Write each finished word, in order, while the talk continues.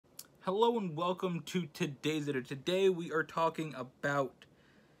Hello and welcome to today's video. Today we are talking about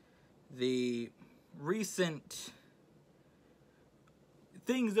the recent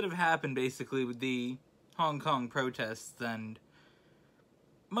things that have happened basically with the Hong Kong protests, and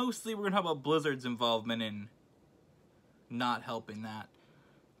mostly we're going to talk about Blizzard's involvement in not helping that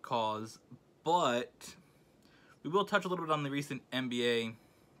cause, but we will touch a little bit on the recent NBA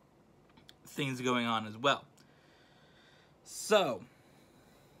things going on as well. So,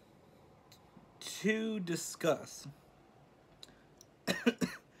 to discuss,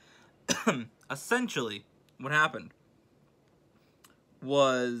 essentially what happened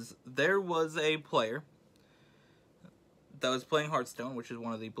was there was a player that was playing Hearthstone, which is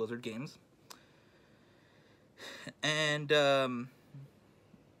one of the Blizzard games, and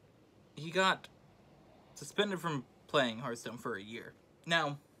he got suspended from playing Hearthstone for a year.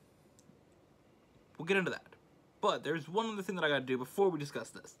 Now, we'll get into that, but there's one other thing that I gotta do before we discuss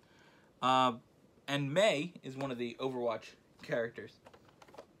this. And Mei is one of the Overwatch characters,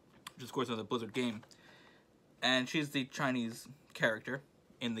 which is of course another Blizzard game, and she's the Chinese character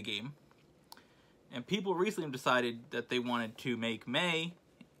in the game. And people recently have decided that they wanted to make Mei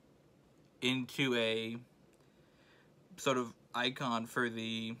into a sort of icon for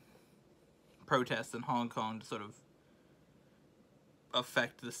the protests in Hong Kong to sort of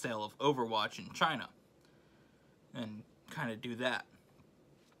affect the sale of Overwatch in China and kind of do that,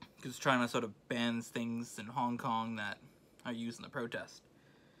 because China sort of bans things in Hong Kong that are used in the protest.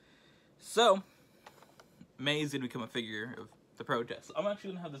 So, Mei is going to become a figure of the protest. I'm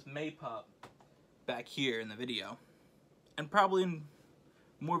actually going to have this Mei pop back here in the video, and probably in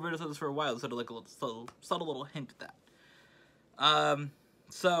more videos of this for a while, sort of like a little subtle little hint at that.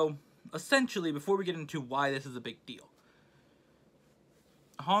 So, essentially, before we get into why this is a big deal,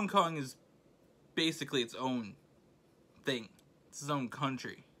 Hong Kong is basically its own thing. It's its own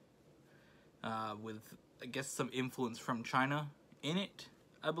country. With, I guess, some influence from China in it,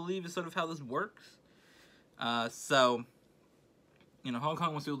 I believe, is sort of how this works. So, you know, Hong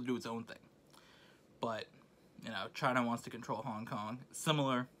Kong wants to be able to do its own thing. But, you know, China wants to control Hong Kong.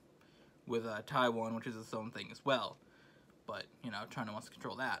 Similar with Taiwan, which is its own thing as well. But, you know, China wants to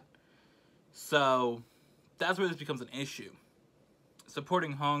control that. So, that's where this becomes an issue.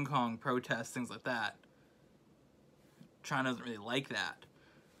 Supporting Hong Kong protests, things like that, China doesn't really like that.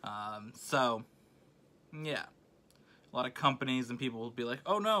 So, yeah, a lot of companies and people will be like,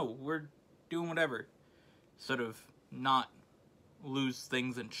 oh no, we're doing whatever, sort of not lose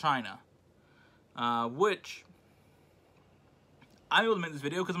things in China, which I'm able to make this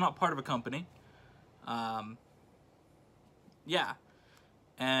video because I'm not part of a company, yeah,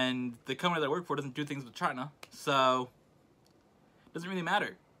 and the company that I work for doesn't do things with China, so it doesn't really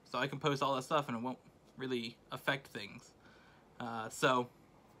matter, so I can post all that stuff and it won't really affect things, so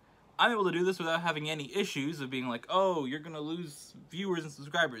I'm able to do this without having any issues of being like, oh, you're going to lose viewers and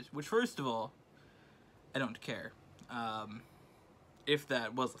subscribers, which, first of all, I don't care. If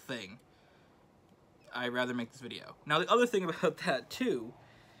that was a thing, I'd rather make this video. Now, the other thing about that, too,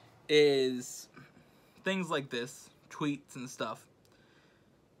 is things like this, tweets and stuff.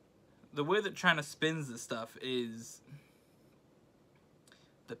 The way that China spins this stuff is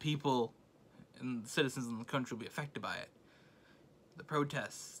the people and the citizens in the country will be affected by it. The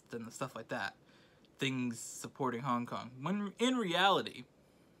protests and the stuff like that, things supporting Hong Kong, when in reality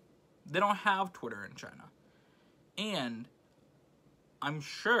they don't have Twitter in China, and I'm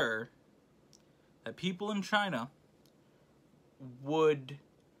sure that people in China would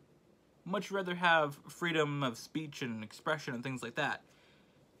much rather have freedom of speech and expression and things like that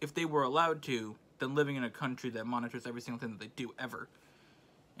if they were allowed to, than living in a country that monitors every single thing that they do ever,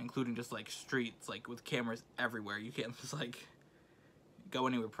 including just like streets, like with cameras everywhere. You can't just like go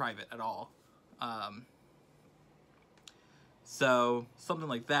anywhere private at all. So something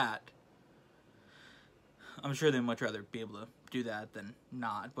like that, I'm sure they'd much rather be able to do that than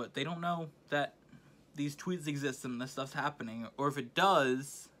not, but they don't know that these tweets exist and this stuff's happening, or if it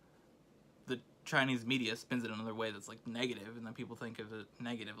does, the Chinese media spins it another way that's like negative, and then people think of it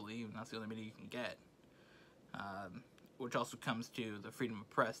negatively, and that's the only media you can get. Which also comes to the freedom of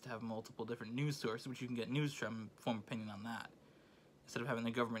press to have multiple different news sources, which you can get news from, form opinion on that, instead of having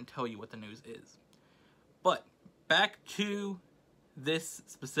the government tell you what the news is. But, back to this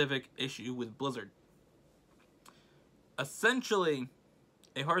specific issue with Blizzard. Essentially,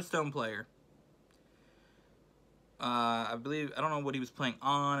 a Hearthstone player, I believe, I don't know what he was playing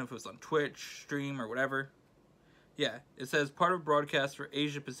on, if it was on Twitch, stream, or whatever. Yeah, it says, part of broadcast for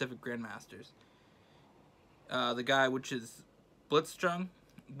Asia Pacific Grandmasters. The guy, which is Blitzchung,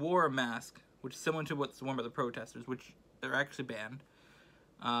 wore a mask, which is similar to what's worn by the protesters, which they're actually banned.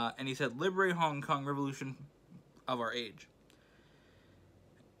 And he said, "Liberate Hong Kong, revolution of our age."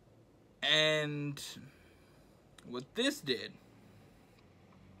 And what this did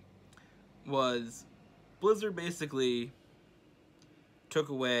was Blizzard basically took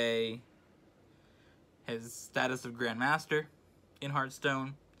away his status of Grandmaster in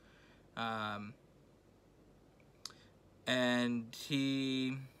Hearthstone. And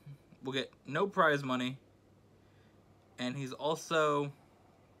he will get no prize money. And he's also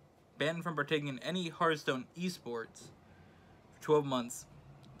banned from partaking in any Hearthstone esports for 12 months.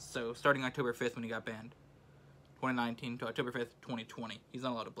 So starting October 5th when he got banned. 2019 to October 5th, 2020. He's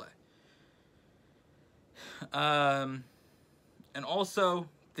not allowed to play. And also,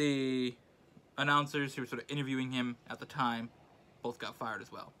 the announcers who were sort of interviewing him at the time both got fired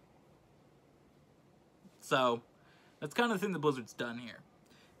as well. So, that's kind of the thing that Blizzard's done here.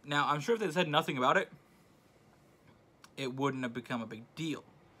 Now, I'm sure if they said nothing about it, it wouldn't have become a big deal.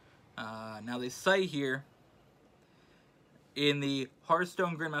 Now, they cite here, in the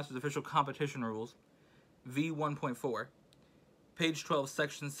Hearthstone Grandmasters official competition rules, V1.4, page 12,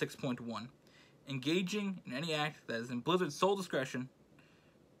 section 6.1, engaging in any act that is in Blizzard's sole discretion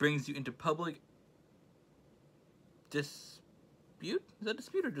brings you into public dispute? Is that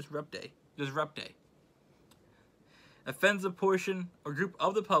dispute or disrupt day? Disrupt day. Offends a portion or group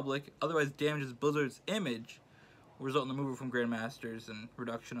of the public, otherwise damages Blizzard's image, will result in the removal from Grandmasters and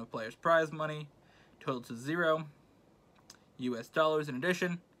reduction of players' prize money, total to $0 US. In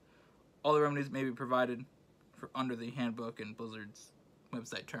addition, all the remedies may be provided for under the handbook and Blizzard's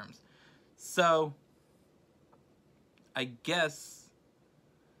website terms. So, I guess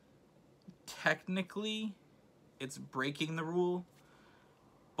technically it's breaking the rule,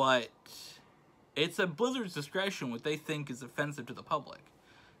 but it's at Blizzard's discretion what they think is offensive to the public.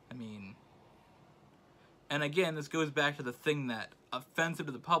 I mean, and again, this goes back to the thing that offensive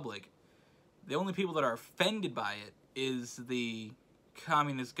to the public, the only people that are offended by it is the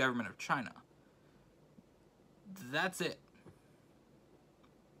Communist government of China. That's it.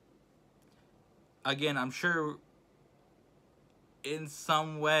 Again, I'm sure in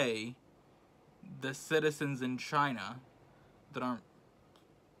some way the citizens in China that aren't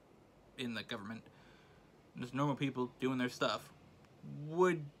in the government, just normal people doing their stuff,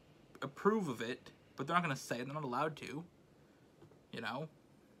 would approve of it, but they're not going to say it. They're not allowed to. You know?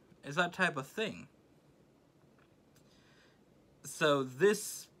 It's that type of thing. So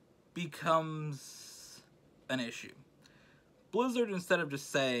this becomes an issue. Blizzard, instead of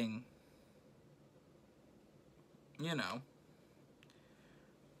just saying, you know,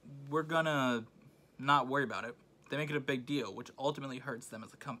 we're gonna not worry about it, they make it a big deal, which ultimately hurts them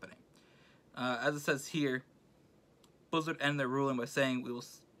as a company. As it says here, Blizzard ended their ruling by saying,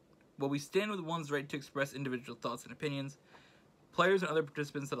 we stand with one's right to express individual thoughts and opinions. Players and other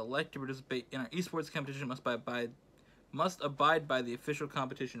participants that elect to participate in our esports competition must abide by the official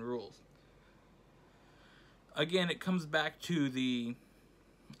competition rules. Again, it comes back to the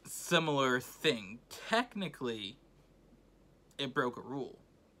similar thing. Technically, it broke a rule,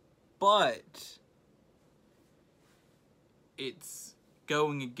 but it's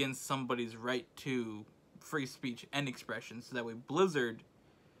going against somebody's right to free speech and expression, so that way Blizzard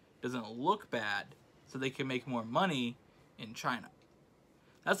doesn't look bad, so they can make more money in China.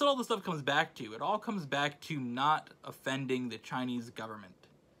 That's what all this stuff comes back to. It all comes back to not offending the Chinese government.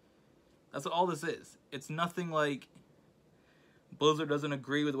 That's what all this is. It's nothing like Blizzard doesn't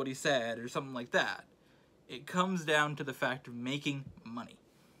agree with what he said or something like that. It comes down to the fact of making money.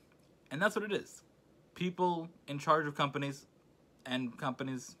 And that's what it is. People in charge of companies,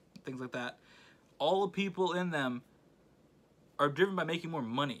 things like that, all the people in them are driven by making more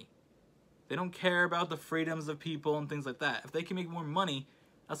money. They don't care about the freedoms of people and things like that. If they can make more money,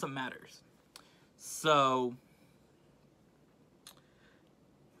 that's what matters. So,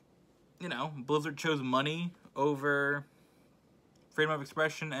 you know, Blizzard chose money over freedom of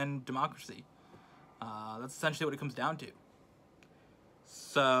expression and democracy. That's essentially what it comes down to.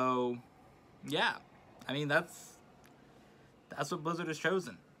 So, yeah. I mean, that's what Blizzard has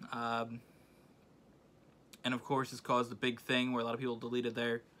chosen. And of course, it's caused a big thing where a lot of people deleted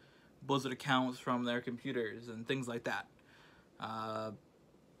their Blizzard accounts from their computers and things like that.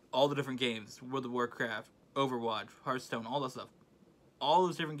 All the different games, World of Warcraft, Overwatch, Hearthstone, all that stuff. All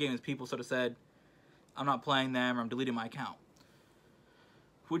those different games, people sort of said, I'm not playing them, or I'm deleting my account.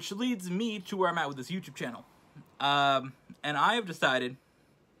 Which leads me to where I'm at with this YouTube channel. And I have decided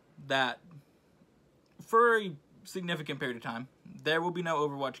that for a significant period of time, there will be no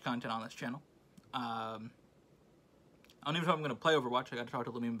Overwatch content on this channel. I don't even know if I'm going to play Overwatch. I got to talk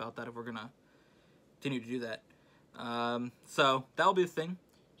to Liam about that if we're going to continue to do that. So that'll be the thing.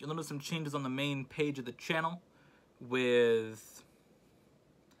 you'll notice some changes on the main page of the channel with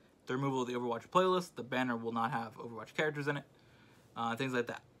the removal of the Overwatch playlist. The banner will not have Overwatch characters in it, things like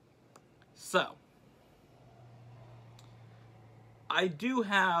that. So, I do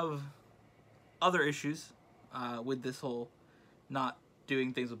have other issues with this whole not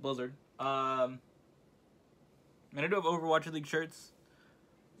doing things with Blizzard. I do have Overwatch League shirts.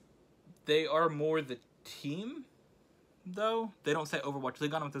 They are more the team, though. They don't say Overwatch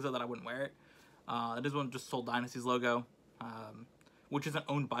League on them. If they said that, I wouldn't wear it. It is one just Soul Dynasty's logo, which isn't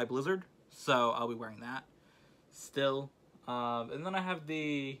owned by Blizzard, so I'll be wearing that still. And then I have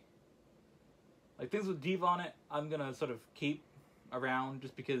the things with Diva on it. I'm gonna sort of keep around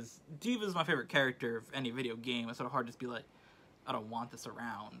just because Diva is my favorite character of any video game. It's sort of hard to just be like, I don't want this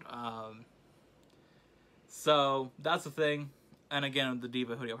around. So that's the thing. And again, the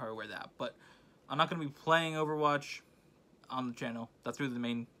Diva hoodie, I'll probably wear that. But I'm not going to be playing Overwatch on the channel. That's really the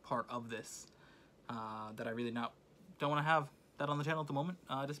main part of this. That I really don't want to have that on the channel at the moment.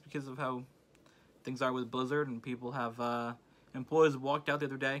 Just because of how things are with Blizzard. And people have, employees walked out the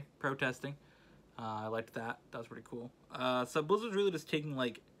other day protesting. I liked that. That was pretty cool. So Blizzard's really just taking,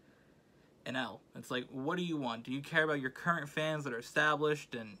 like, an L. It's like, what do you want? Do you care about your current fans that are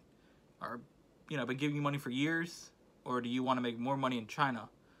established and are, been giving you money for years? Or do you want to make more money in China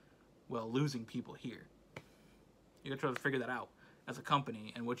while losing people here? You gotta try to figure that out as a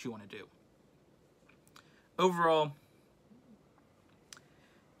company and what you want to do. Overall,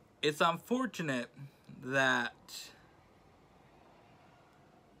 it's unfortunate that,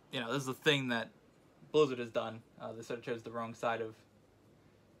 this is the thing that Blizzard has done. They sort of chose the wrong side of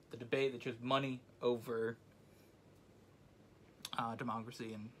the debate. They chose money over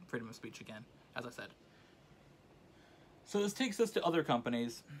democracy and freedom of speech again, as I said. So this takes us to other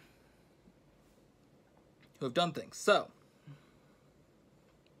companies who have done things. So,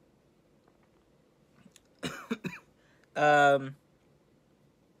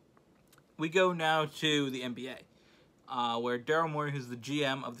 we go now to the NBA, where Daryl Morey, who's the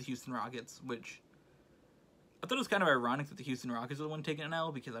GM of the Houston Rockets, which I thought it was kind of ironic that the Houston Rockets are the one taking an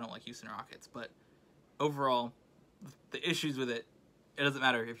L because I don't like Houston Rockets, but overall, the issues with it, it doesn't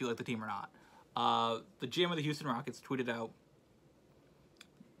matter if you like the team or not. The GM of the Houston Rockets tweeted out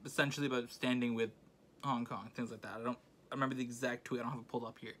essentially about standing with Hong Kong, things like that. I remember the exact tweet. I don't have it pulled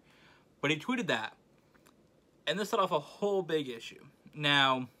up here. But he tweeted that, and this set off a whole big issue.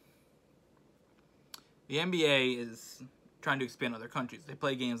 Now, the NBA is trying to expand other countries. They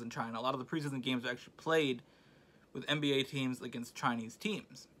play games in China. A lot of the preseason games are actually played with NBA teams against Chinese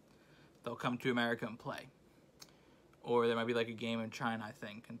teams. They'll come to America and play. Or there might be like a game in China, I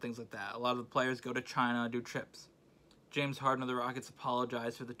think, and things like that. A lot of the players go to China, do trips. James Harden of the Rockets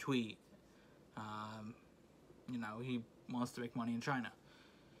apologized for the tweet. He wants to make money in China.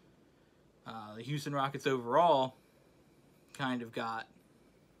 The Houston Rockets overall kind of got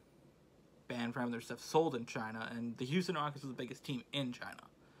banned from having their stuff sold in China, and the Houston Rockets was the biggest team in China.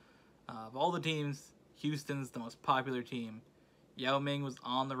 Of all the teams, Houston's the most popular team. Yao Ming was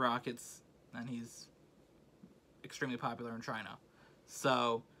on the Rockets, and he's extremely popular in China.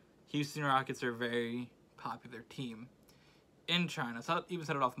 So, Houston Rockets are a very popular team in China. So, I'll even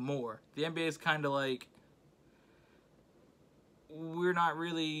set it off more. The NBA is kind of like, we're not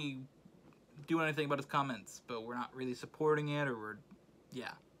really doing anything about his comments, but we're not really supporting it, or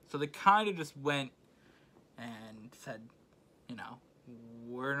So, they kind of just went and said,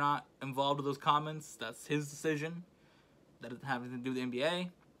 we're not involved with those comments. That's his decision. That doesn't have anything to do with the NBA.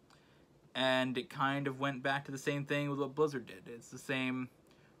 And it kind of went back to the same thing with what Blizzard did. It's the same,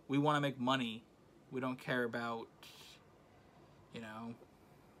 we want to make money. We don't care about,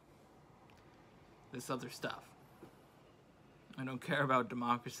 this other stuff. I don't care about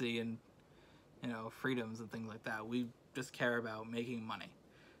democracy and, freedoms and things like that. We just care about making money.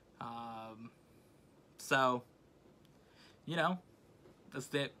 So, that's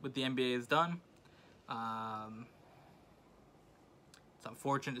what the NBA has done. It's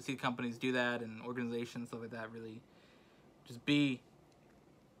unfortunate to see companies do that and organizations, stuff like that, really just be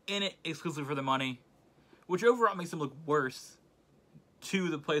in it exclusively for the money, which overall makes them look worse to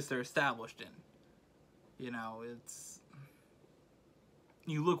the place they're established in.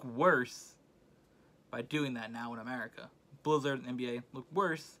 You look worse by doing that now in America. Blizzard and NBA look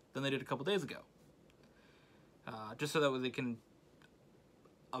worse than they did a couple days ago. Just so that they can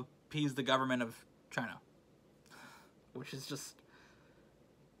appease the government of China, which is just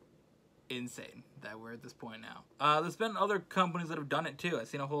insane that we're at this point now. There's been other companies that have done it too. I've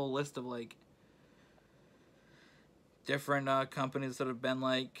seen a whole list of different companies that have been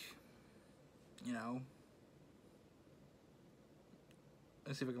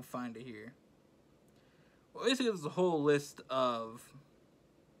Let's see if I can find it here. Well, basically, there's a whole list of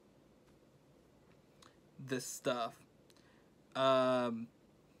this stuff.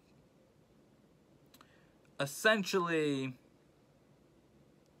 Essentially,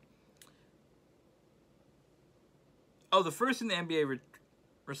 the first thing the NBA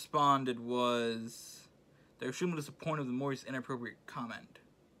responded was they're extremely disappointed with the Morris inappropriate comment.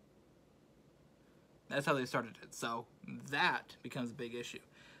 That's how they started it. So that becomes a big issue.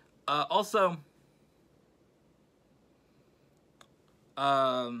 Also,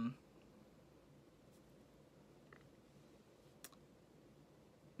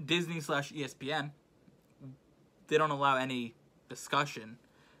 Disney/ESPN, they don't allow any discussion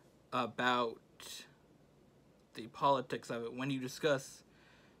about the politics of it. When you discuss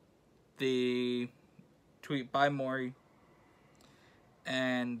the tweet by Maury,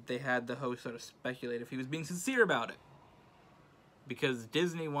 and they had the host sort of speculate if he was being sincere about it, because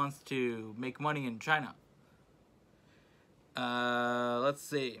Disney wants to make money in China. Let's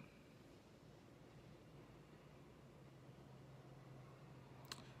see.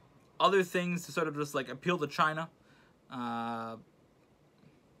 Other things to sort of just like appeal to China.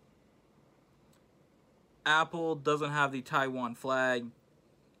 Apple doesn't have the Taiwan flag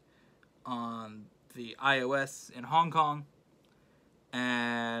on the iOS in Hong Kong.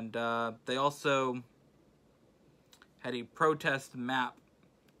 And they also had a protest map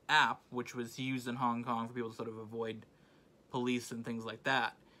app, which was used in Hong Kong for people to sort of avoid police and things like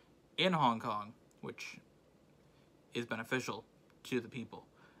that in Hong Kong, which is beneficial to the people.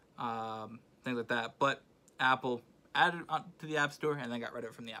 Things like that. But Apple added it to the App Store and then got rid of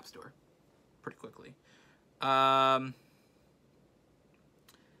it from the App Store pretty quickly.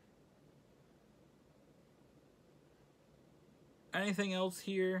 Anything else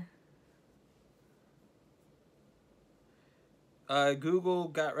here? Google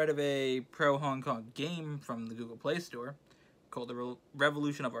got rid of a pro-Hong Kong game from the Google Play Store called The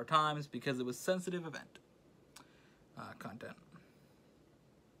Revolution of Our Times because it was sensitive event content.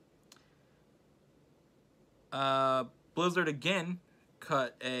 Blizzard again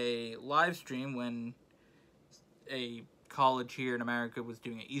cut a live stream when a college here in America was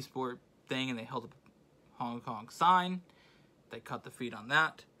doing an esport thing and they held up a Hong Kong sign. They cut the feed on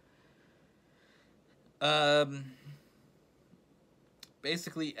that.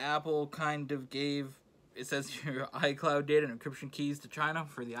 Basically, Apple kind of gave, it says your iCloud data and encryption keys to China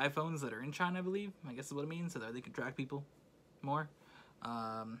for the iPhones that are in China, I believe. I guess is what it means, so that they can track people more.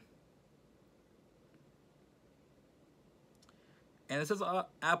 And it says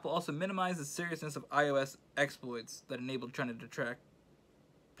Apple also minimized the seriousness of iOS exploits that enabled China to track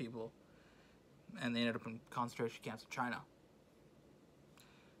people. And they ended up in concentration camps in China.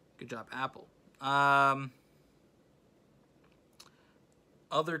 Good job, Apple.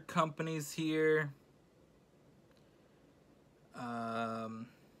 Other companies here.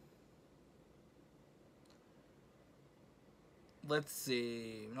 Let's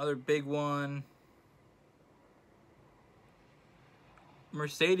see. Another big one.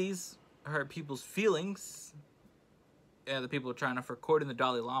 Mercedes hurt people's feelings. Yeah, the people are trying to for quoting the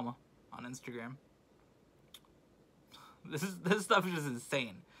Dalai Lama on Instagram. This stuff is just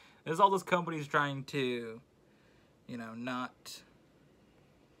insane. There's all those companies trying to, you know, not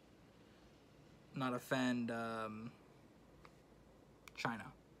offend China,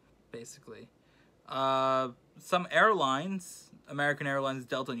 basically. Some airlines, American Airlines,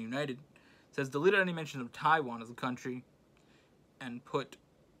 Delta, and United, says deleted any mention of Taiwan as a country and put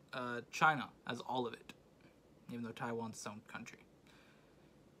China as all of it, even though Taiwan's its own country.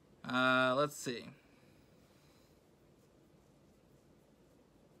 Let's see.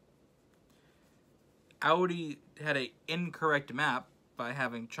 Audi had an incorrect map by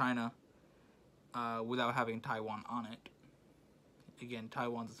having China without having Taiwan on it. Again,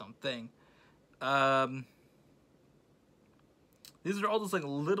 Taiwan's its own thing. These are all just like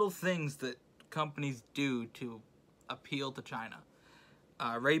little things that companies do to appeal to China.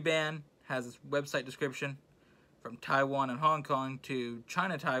 Ray-Ban has its website description from Taiwan and Hong Kong to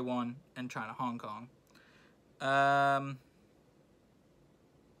China, Taiwan, and China, Hong Kong.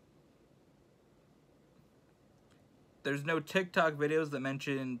 There's no TikTok videos that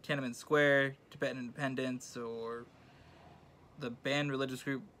mention Tiananmen Square, Tibetan independence, or the banned religious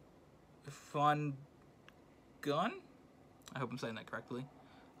group Fun Gun? I hope I'm saying that correctly.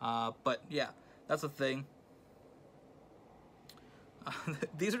 But yeah, that's a thing.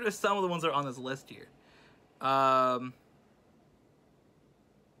 These are just some of the ones that are on this list here.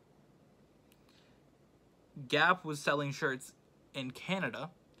 Gap was selling shirts in Canada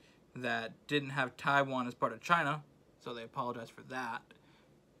that didn't have Taiwan as part of China, so they apologized for that.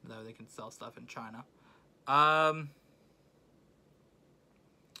 they can sell stuff in China.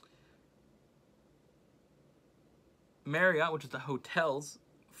 Marriott, which is the hotels,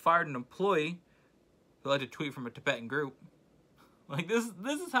 fired an employee who liked a tweet from a Tibetan group. Like, this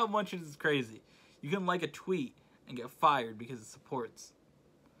is how much it is crazy. You can like a tweet and get fired because it supports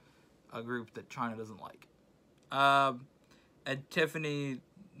a group that China doesn't like. At Tiffany,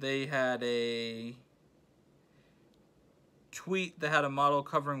 they had a tweet that had a model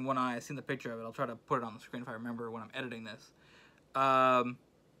covering one eye. I've seen the picture of it. I'll try to put it on the screen if I remember when I'm editing this. And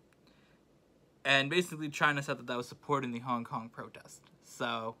basically China said that that was supporting the Hong Kong protest.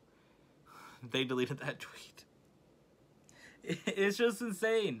 So they deleted that tweet. It's just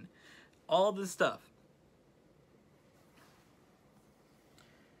insane. All this stuff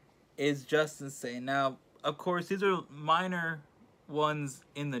is just insane. Now, of course, these are minor ones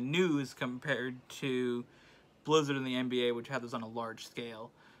in the news compared to Blizzard and the NBA, which had this on a large scale.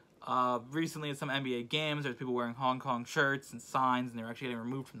 Recently at some NBA games, there's people wearing Hong Kong shirts and signs, and they're actually getting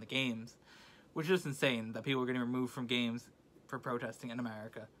removed from the games, which is just insane that people are getting removed from games for protesting in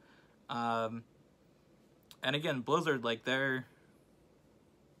America. And again, Blizzard, like, they're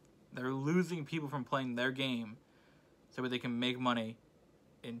losing people from playing their game so that they can make money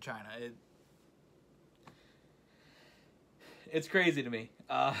in China. It's crazy to me.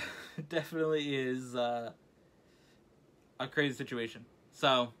 It definitely is a crazy situation.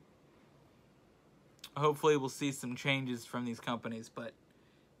 So hopefully we'll see some changes from these companies, but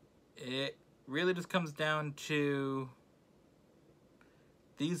it really just comes down to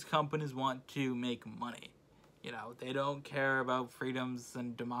these companies want to make money. You know, they don't care about freedoms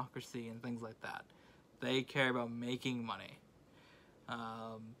and democracy and things like that. They care about making money.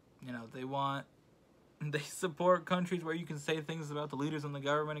 You know, they support countries where you can say things about the leaders in the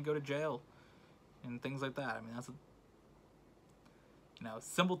government and go to jail and things like that. I mean, you know,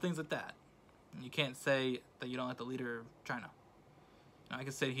 simple things like that. You can't say that you don't like the leader of China. You know, I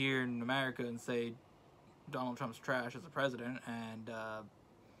can sit here in America and say Donald Trump's trash as a president, and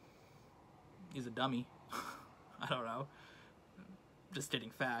he's a dummy. I don't know. Just stating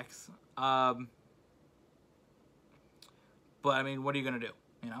facts. But, I mean, what are you going to do?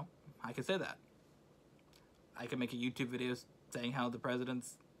 You know? I can say that. I can make a YouTube video saying how the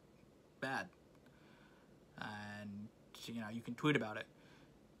president's bad. And, you know, you can tweet about it.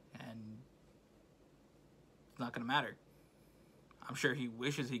 And it's not going to matter. I'm sure he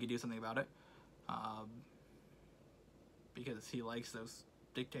wishes he could do something about it. Because he likes those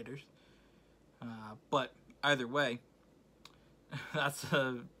dictators. But either way, that's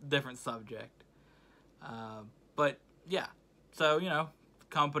a different subject. But yeah, so, you know,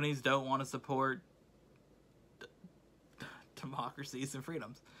 companies don't want to support democracies and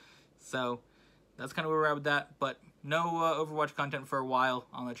freedoms. So that's kind of where we're at with that. But no Overwatch content for a while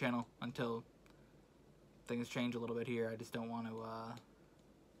on the channel until things change a little bit here. I just don't want to,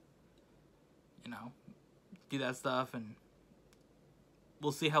 you know, do that stuff, and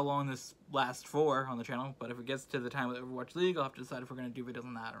we'll see how long this lasts for on the channel, but if it gets to the time of the Overwatch League, I'll have to decide if we're going to do videos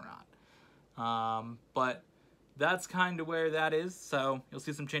on that or not. But that's kind of where that is, so you'll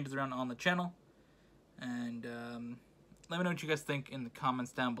see some changes around on the channel. And let me know what you guys think in the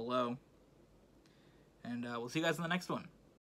comments down below. And we'll see you guys in the next one.